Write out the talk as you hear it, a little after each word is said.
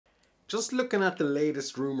just looking at the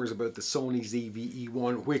latest rumors about the Sony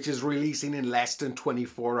ZV-E1, which is releasing in less than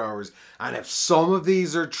 24 hours, and if some of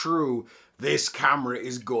these are true, this camera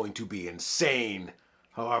is going to be insane.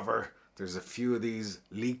 However, there's a few of these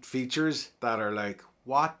leaked features that are like,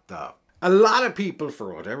 what the? A lot of people,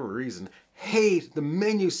 for whatever reason, hate the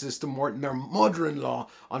menu system more than their mother-in-law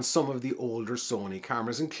on some of the older Sony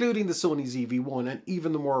cameras, including the Sony ZV-1 and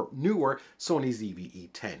even the more newer Sony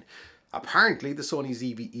ZV-E10. Apparently the Sony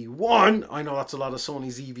ZV-E1, I know that's a lot of Sony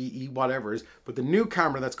ZV-E whatevers, but the new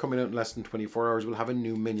camera that's coming out in less than 24 hours will have a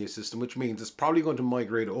new menu system, which means it's probably going to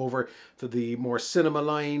migrate over to the more cinema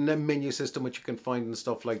line menu system, which you can find in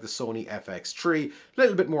stuff like the Sony FX3. A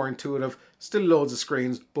little bit more intuitive, still loads of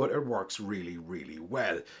screens, but it works really, really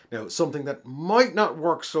well. Now, something that might not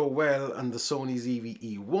work so well on the Sony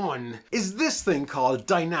ZV-E1 is this thing called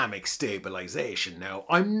dynamic stabilization. Now,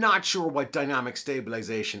 I'm not sure what dynamic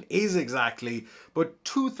stabilization is exactly, but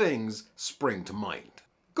two things spring to mind.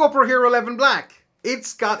 GoPro Hero 11 Black.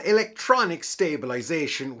 It's got electronic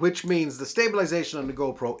stabilization, which means the stabilization on the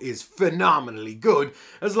GoPro is phenomenally good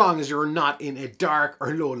as long as you're not in a dark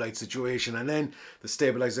or low light situation, and then the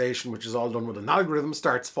stabilization, which is all done with an algorithm,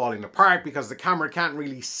 starts falling apart because the camera can't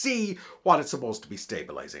really see what it's supposed to be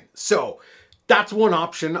stabilizing. So that's one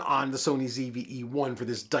option on the Sony ZV-E1 for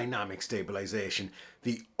this dynamic stabilization.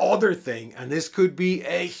 The other thing, and this could be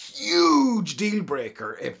a huge deal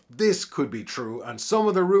breaker if this could be true, and some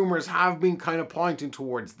of the rumors have been kind of pointing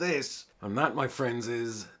towards this, and that, my friends,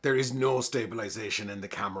 is there is no stabilization in the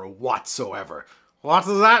camera whatsoever. What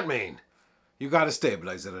does that mean? You got to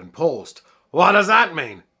stabilize it in post. What does that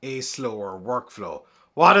mean? A slower workflow.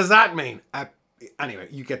 What does that mean? Anyway,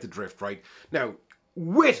 you get the drift, right? Now,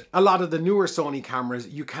 with a lot of the newer Sony cameras,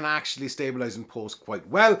 you can actually stabilize in post quite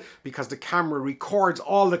well because the camera records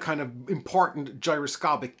all the kind of important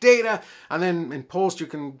gyroscopic data, and then in post you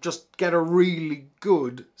can just get a really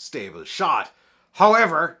good stable shot.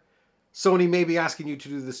 However, Sony may be asking you to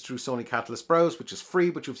do this through Sony Catalyst Browse, which is free,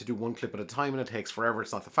 but you have to do one clip at a time and it takes forever,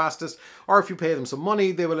 it's not the fastest. Or if you pay them some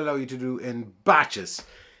money, they will allow you to do in batches.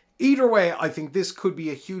 Either way, I think this could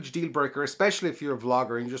be a huge deal breaker, especially if you're a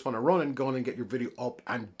vlogger and you just want to run and gun and get your video up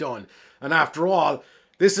and done. And after all,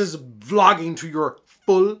 this is vlogging to your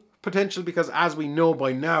full potential because, as we know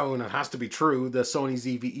by now, and it has to be true, the Sony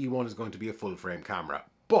ZV-E1 is going to be a full frame camera.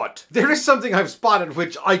 But there is something I've spotted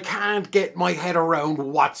which I can't get my head around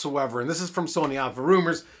whatsoever. And this is from Sony Alpha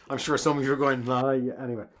Rumors. I'm sure some of you are going, nah, yeah.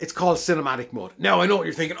 Anyway. It's called cinematic mode. Now I know what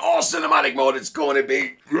you're thinking. Oh, cinematic mode, it's going to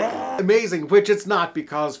be amazing. Which it's not,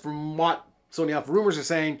 because from what Sony Alpha Rumors are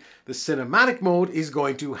saying, the cinematic mode is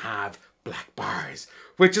going to have black bars.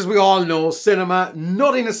 Which, as we all know,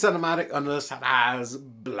 nothing is cinematic unless it has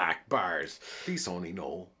black bars. Please, Sony,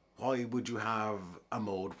 no. Why would you have a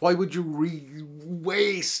mode? Why would you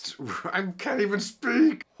waste? I can't even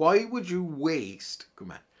speak. Why would you waste?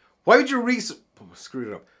 Come on. Why would you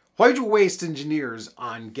screw it up. Why would you waste engineers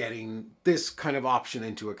on getting this kind of option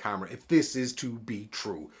into a camera if this is to be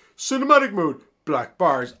true? Cinematic mode, black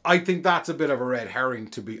bars. I think that's a bit of a red herring,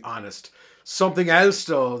 to be honest. Something else,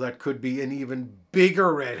 though, that could be an even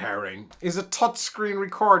bigger red herring is a touchscreen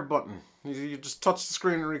record button. You just touch the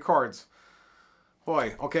screen and it records.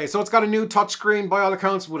 Boy, okay, so it's got a new touchscreen by all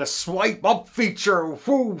accounts with a swipe up feature.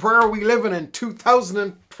 Whoa, where are we living in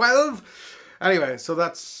 2012? Anyway, so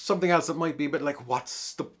that's something else that might be a bit like,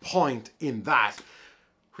 what's the point in that?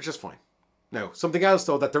 Which is fine. Now, something else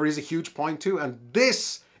though that there is a huge point to, and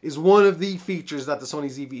this is one of the features that the Sony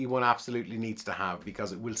ZV-E1 absolutely needs to have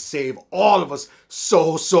because it will save all of us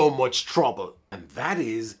so much trouble. And that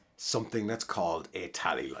is something that's called a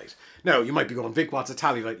tally light. Now, you might be going, Vic, what's a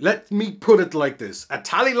tally light? Let me put it like this. A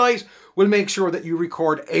tally light will make sure that you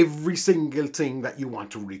record every single thing that you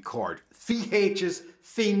want to record. VHs,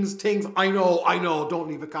 things, I know, don't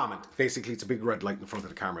leave a comment. Basically, it's a big red light in front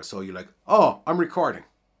of the camera, so you're like, oh, I'm recording.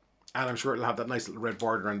 And I'm sure it'll have that nice little red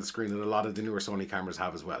border on the screen that a lot of the newer Sony cameras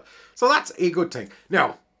have as well. So that's a good thing.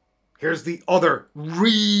 Now, here's the other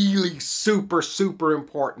really super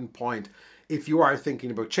important point. If you are thinking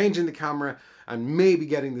about changing the camera and maybe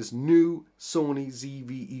getting this new Sony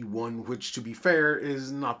ZV-E1, which, to be fair,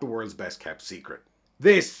 is not the world's best kept secret.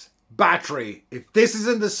 This battery, if this is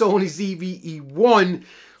in the Sony ZV-E1,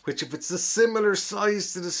 which if it's a similar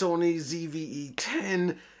size to the Sony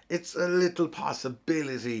ZV-E10, it's a little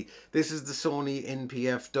possibility. This is the Sony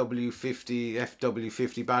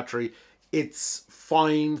FW50 battery. It's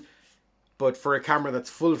fine. But for a camera that's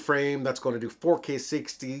full frame, that's going to do 4K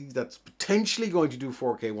 60, that's potentially going to do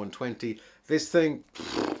 4K 120, this thing...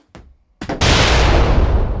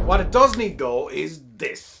 What it does need though is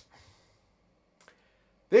this.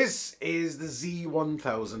 This is the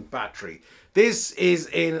Z1000 battery. This is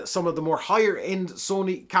in some of the more higher end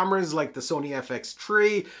Sony cameras like the Sony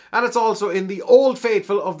FX3, and it's also in the old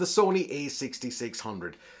faithful of the Sony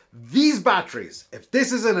a6600. These batteries, if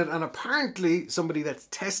this is in it, and apparently somebody that's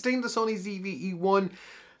testing the Sony ZV-E1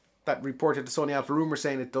 that reported to Sony Alpha Rumor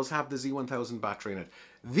saying it does have the Z1000 battery in it,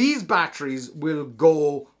 these batteries will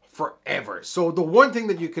go forever. So the one thing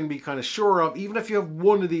that you can be kind of sure of, even if you have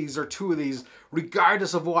one of these or two of these,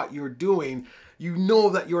 regardless of what you're doing, you know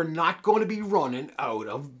that you're not going to be running out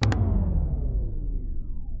of